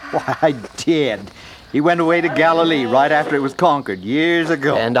 Oh, why, I did. He went away to Galilee right after it was conquered years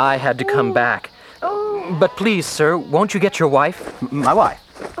ago. And I had to come back. But please, sir, won't you get your wife? My wife?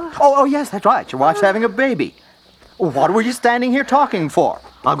 Oh, yes, that's right. Your wife's having a baby. What were you standing here talking for?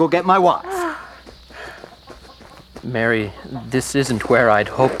 I'll go get my wife. Mary, this isn't where I'd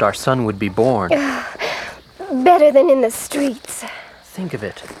hoped our son would be born. Better than in the streets. Think of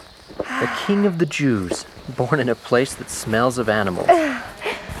it. The King of the Jews, born in a place that smells of animals.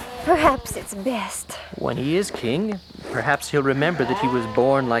 Perhaps it's best. When he is king, perhaps he'll remember that he was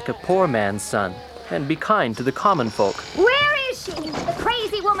born like a poor man's son and be kind to the common folk. Where is she? The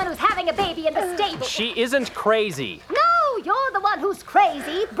crazy woman who's having a baby in the stable. She isn't crazy. No, you're the one who's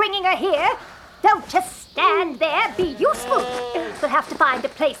crazy, bringing her here. Don't just stand there. Be useful. We'll have to find a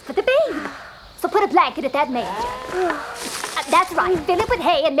place for the babe. So put a blanket at that manger. That's right. Fill it with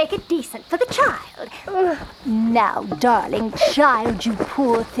hay and make it decent for the child. Now, darling child, you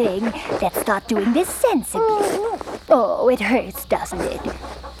poor thing. Let's start doing this sensibly. Oh, it hurts, doesn't it?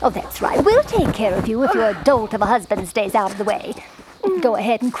 Oh, that's right. We'll take care of you if your dolt of a husband stays out of the way. Go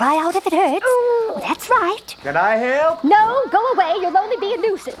ahead and cry out if it hurts. Oh, that's right. Can I help? No, go away. You'll only be a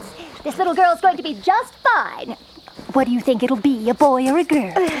nuisance. This little girl's going to be just fine. What do you think it'll be, a boy or a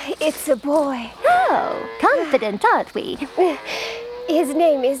girl? It's a boy. Oh, confident, aren't we? His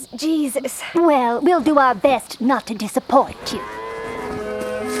name is Jesus. Well, we'll do our best not to disappoint you.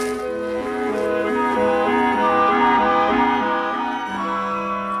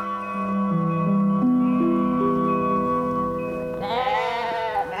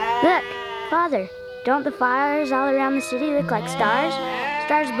 Look, Father, don't the fires all around the city look like stars?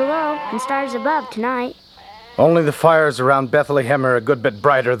 Stars below and stars above tonight. Only the fires around Bethlehem are a good bit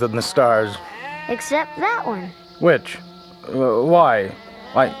brighter than the stars. Except that one. Which? Why?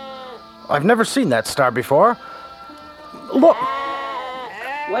 I've never seen that star before. Look!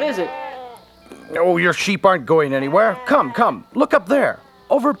 What is it? Oh, your sheep aren't going anywhere. Come, look up there,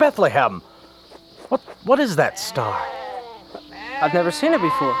 over Bethlehem. What is that star? I've never seen it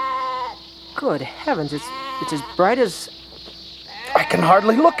before. Good heavens, it's as bright as... I can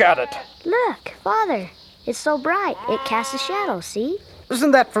hardly look at it. Look, Father, it's so bright, it casts a shadow, see?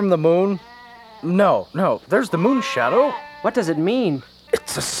 Isn't that from the moon? No, there's the moon's shadow. What does it mean?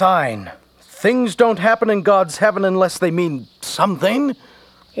 It's a sign. Things don't happen in God's heaven unless they mean something.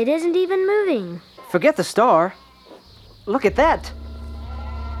 It isn't even moving. Forget the star. Look at that.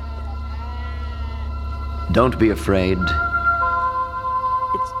 Don't be afraid.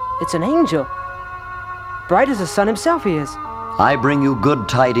 It's an angel. Bright as the sun himself he is. I bring you good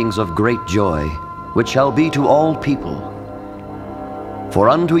tidings of great joy, which shall be to all people. For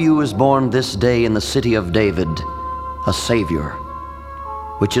unto you is born this day in the city of David a Savior,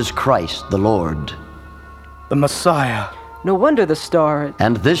 which is Christ the Lord. The Messiah. No wonder the star...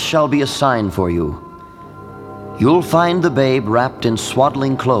 And this shall be a sign for you. You'll find the babe wrapped in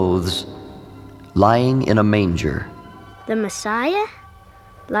swaddling clothes, lying in a manger. The Messiah?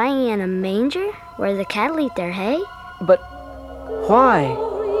 Lying in a manger where the cattle eat their hay? But why?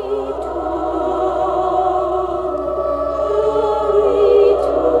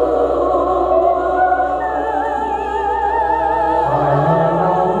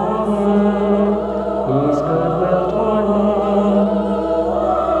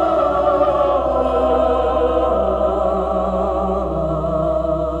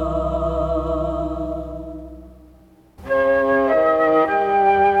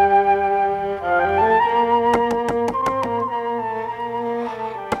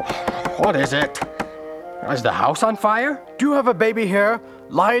 What is it? Is the house on fire? Do you have a baby here,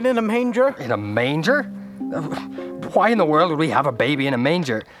 lying in a manger? In a manger? Why in the world would we have a baby in a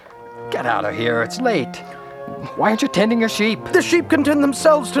manger? Get out of here, it's late. Why aren't you tending your sheep? The sheep can tend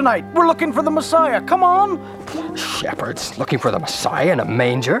themselves tonight. We're looking for the Messiah. Come on. Shepherds looking for the Messiah in a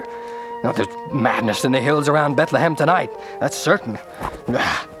manger? Now, there's madness in the hills around Bethlehem tonight. That's certain.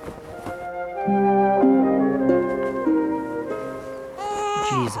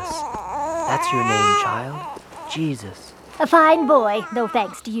 Jesus. That's your name, child? Jesus. A fine boy, no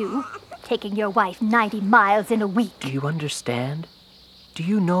thanks to you. Taking your wife 90 miles in a week. Do you understand? Do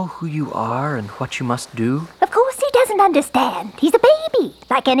you know who you are and what you must do? Of course he doesn't understand. He's a baby,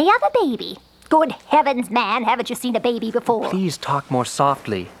 like any other baby. Good heavens, man, haven't you seen a baby before? Please talk more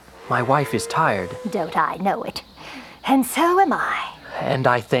softly. My wife is tired. Don't I know it? And so am I. And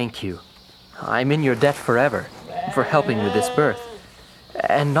I thank you. I'm in your debt forever for helping with this birth.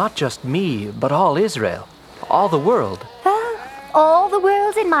 And not just me, but all Israel. All the world. All the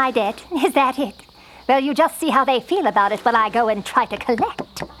world's in my debt. Is that it? Well, you just see how they feel about it while I go and try to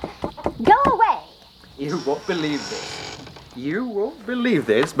collect. Go away! You won't believe this. You won't believe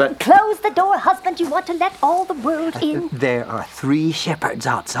this, but Close the door, husband. You want to let all the world in. There are 3 shepherds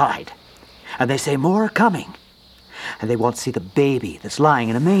outside, and they say more are coming. And they want to see the baby that's lying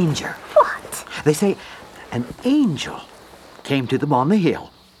in a manger. What? They say an angel came to them on the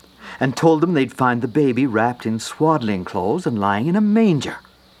hill and told them they'd find the baby wrapped in swaddling clothes and lying in a manger.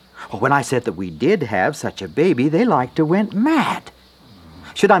 Well, when I said that we did have such a baby, they like to went mad.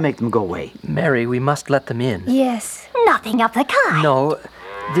 Should I make them go away? Mary, we must let them in. Yes. Nothing of the kind. No,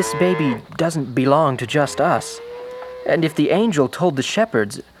 this baby doesn't belong to just us. And if the angel told the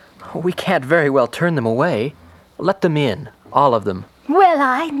shepherds, we can't very well turn them away. Let them in, all of them. Well,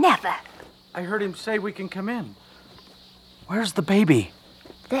 I never. I heard him say we can come in. Where's the baby?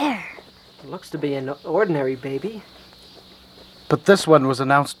 There. Looks to be an ordinary baby. But this one was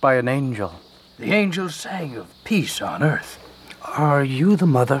announced by an angel. The angel sang of peace on earth. Are you the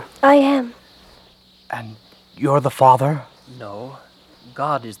mother? I am. And you're the father? No,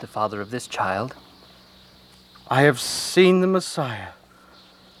 God is the father of this child. I have seen the Messiah.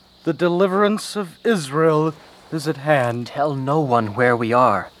 The deliverance of Israel is at hand. Tell no one where we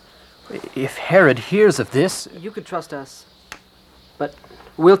are. If Herod hears of this... You could trust us. But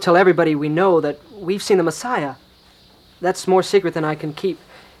we'll tell everybody we know that we've seen the Messiah. That's more secret than I can keep.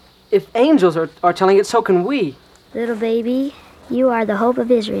 If angels are telling it, so can we. Little baby, you are the hope of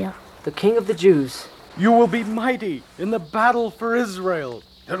Israel. The King of the Jews. You will be mighty in the battle for Israel.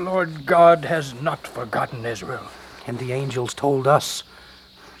 The Lord God has not forgotten Israel. And the angels told us,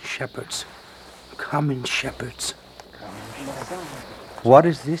 shepherds, come in shepherds. What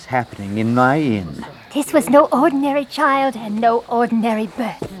is this happening in my inn? This was no ordinary child and no ordinary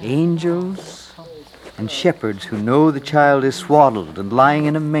birth. Angels and shepherds who know the child is swaddled and lying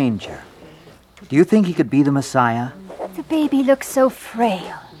in a manger. Do you think he could be the Messiah? The baby looks so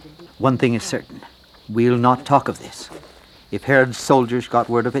frail. One thing is certain. We'll not talk of this. If Herod's soldiers got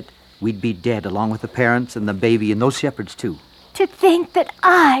word of it, we'd be dead along with the parents and the baby and those shepherds too. To think that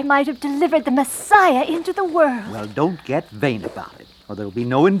I might have delivered the Messiah into the world. Well, don't get vain about it, or there'll be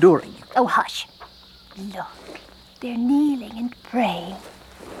no enduring you. Oh, hush. Look, they're kneeling and praying.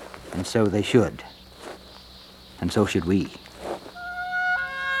 And so they should. And so should we.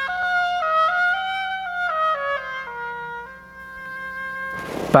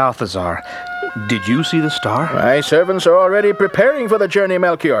 Balthazar, did you see the star? My servants are already preparing for the journey,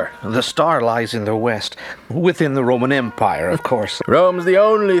 Melchior. The star lies in the west, within the Roman Empire, of course. Rome's the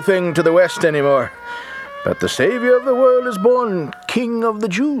only thing to the west anymore. But the Savior of the world is born King of the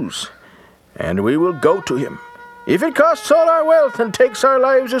Jews, and we will go to him. If it costs all our wealth and takes our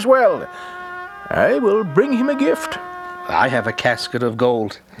lives as well, I will bring him a gift. I have a casket of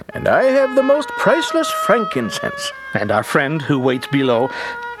gold. And I have the most priceless frankincense. And our friend who waits below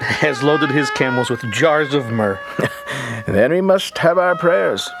has loaded his camels with jars of myrrh. Then we must have our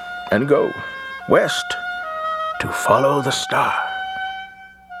prayers and go west to follow the star.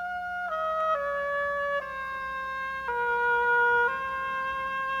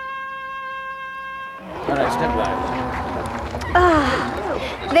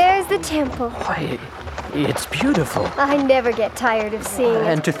 Ah, there's the temple. Why, it's beautiful. I never get tired of seeing it.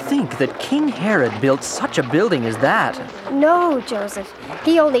 And to think that King Herod built such a building as that. No, Joseph.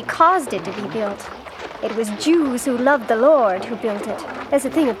 He only caused it to be built. It was Jews who loved the Lord who built it as a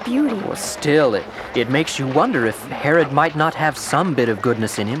thing of beauty. Well, still, it makes you wonder if Herod might not have some bit of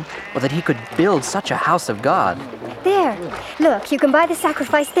goodness in him, or that he could build such a house of God. There. Look, you can buy the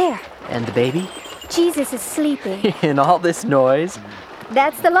sacrifice there. And the baby? Jesus is sleeping. In all this noise?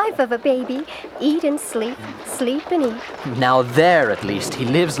 That's the life of a baby. Eat and sleep, sleep and eat. Now there, at least, he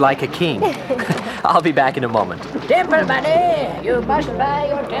lives like a king. I'll be back in a moment. Temple money! You must buy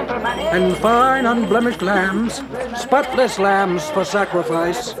your temple money! And fine, unblemished lambs, spotless lambs for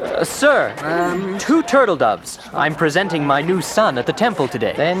sacrifice. Sir, 2 turtle doves. I'm presenting my new son at the temple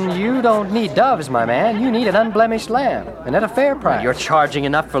today. Then you don't need doves, my man. You need an unblemished lamb, and at a fair price. You're charging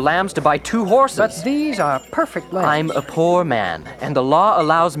enough for lambs to buy 2 horses. But these are perfect lambs. I'm a poor man, and the law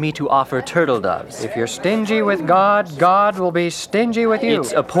allows me to offer turtle doves. If you're stingy with God, God will be stingy with you.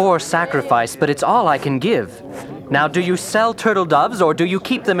 It's a poor sacrifice, but it's all I can give. Now, do you sell turtle doves, or do you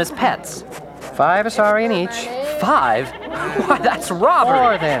keep them as pets? 5 asarian each. 5? Why, that's robbery.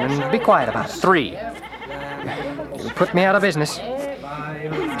 4 then, and be quiet about it. 3. You put me out of business.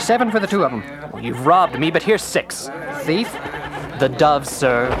 7 for the 2 of them. Well, you've robbed me, but here's 6. Thief. The doves,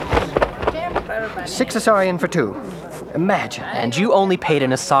 sir. 6 asarian for 2. Imagine. And you only paid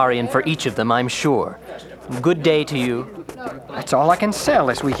an asarian for each of them, I'm sure. Good day to you. That's all I can sell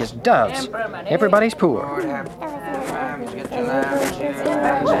this week is doves. Everybody's poor.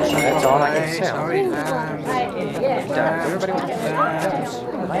 That's all I can sell.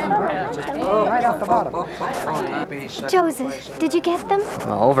 Right off the bottom. Joseph, did you get them?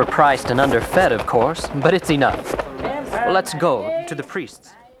 Well, overpriced and underfed, of course, but it's enough. Well, let's go to the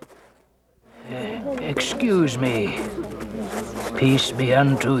priests. Excuse me. Peace be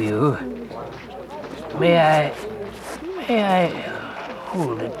unto you. May I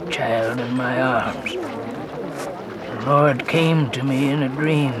hold the child in my arms? The Lord came to me in a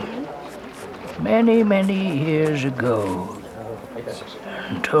dream many, many years ago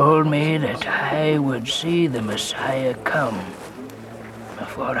and told me that I would see the Messiah come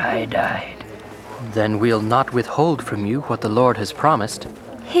before I died. Then we'll not withhold from you what the Lord has promised.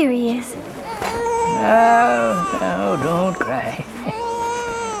 Here he is. No, don't cry.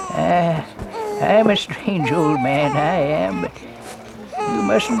 I'm a strange old man, I am, but you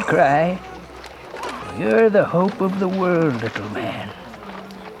mustn't cry. You're the hope of the world, little man.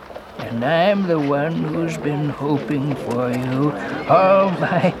 And I'm the one who's been hoping for you all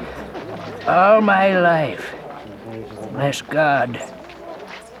my life. Bless God.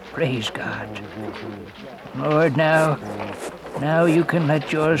 Praise God. Lord, now you can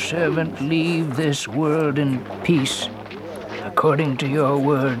let your servant leave this world in peace, according to your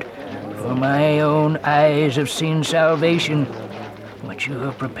word. For my own eyes have seen salvation, which you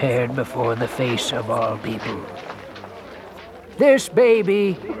have prepared before the face of all people. This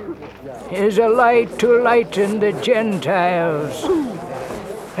baby is a light to lighten the Gentiles,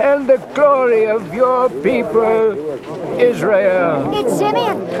 and the glory of your people, Israel. It's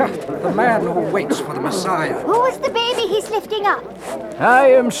Simeon. The man who waits for the Messiah. Who is the baby he's lifting up? I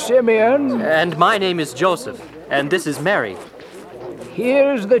am Simeon. And my name is Joseph, and this is Mary.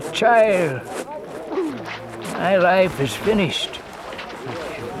 Here's the child. My life is finished.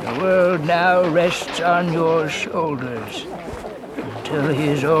 The world now rests on your shoulders until he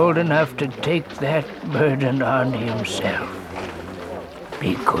is old enough to take that burden on himself.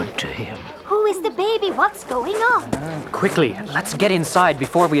 Be good to him. Who is the baby? What's going on? Quickly, let's get inside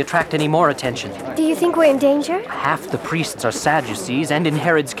before we attract any more attention. Do you think we're in danger? Half the priests are Sadducees and in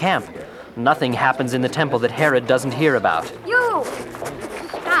Herod's camp. Nothing happens in the temple that Herod doesn't hear about. You!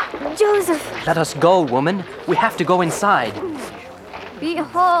 Stop! Joseph! Let us go, woman. We have to go inside.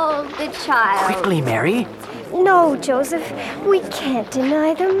 Behold the child. Quickly, Mary. No, Joseph. We can't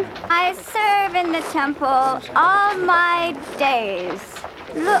deny them. I serve in the temple all my days.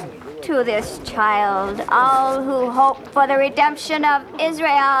 Look to this child, all who hope for the redemption of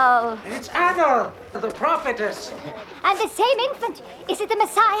Israel. It's Agar, the prophetess. And the same infant. Is it the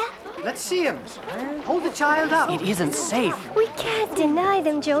Messiah? Let's see him. Hold the child up. It isn't safe. We can't deny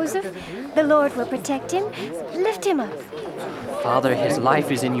them, Joseph. The Lord will protect him. Lift him up. Father, his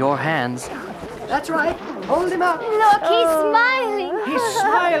life is in your hands. That's right. Hold him up. Look, he's smiling. He's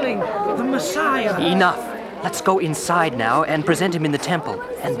smiling. The Messiah. Enough. Let's go inside now and present him in the temple,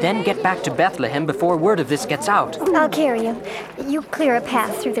 and then get back to Bethlehem before word of this gets out. I'll carry him. You clear a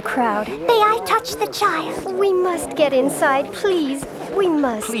path through the crowd. May I touch the child? We must get inside, please. We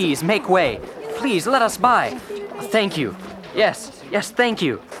must. Please, make way. Please, let us by. Thank you. Yes, thank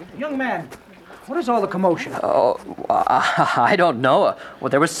you. Young man, what is all the commotion? Oh, I don't know. Well,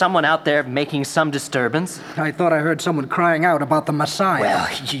 there was someone out there making some disturbance. I thought I heard someone crying out about the Messiah. Well,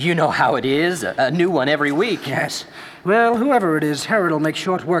 you know how it is. A new one every week. Yes. Well, whoever it is, Herod will make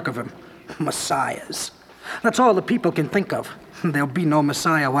short work of him. Messiahs. That's all the people can think of. There'll be no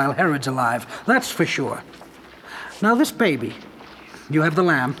Messiah while Herod's alive. That's for sure. Now, this baby. You have the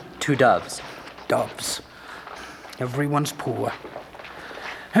lamb. 2 doves. Doves. Everyone's poor.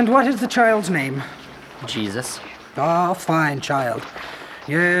 And what is the child's name? Jesus. Ah, a fine child.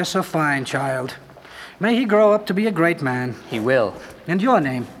 Yes, a fine child. May he grow up to be a great man. He will. And your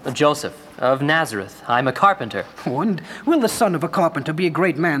name? Joseph, of Nazareth. I'm a carpenter. Oh, and will the son of a carpenter be a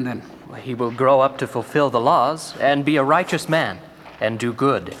great man then? He will grow up to fulfill the laws and be a righteous man and do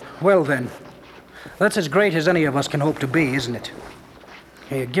good. Well then, that's as great as any of us can hope to be, isn't it?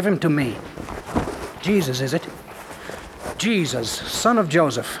 Here, give him to me. Jesus, is it? Jesus, son of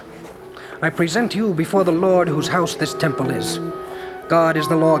Joseph, I present you before the Lord whose house this temple is. God is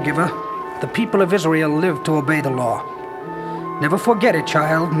the lawgiver. The people of Israel live to obey the law. Never forget it,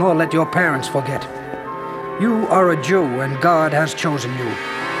 child, nor let your parents forget. You are a Jew, and God has chosen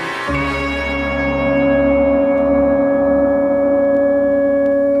you.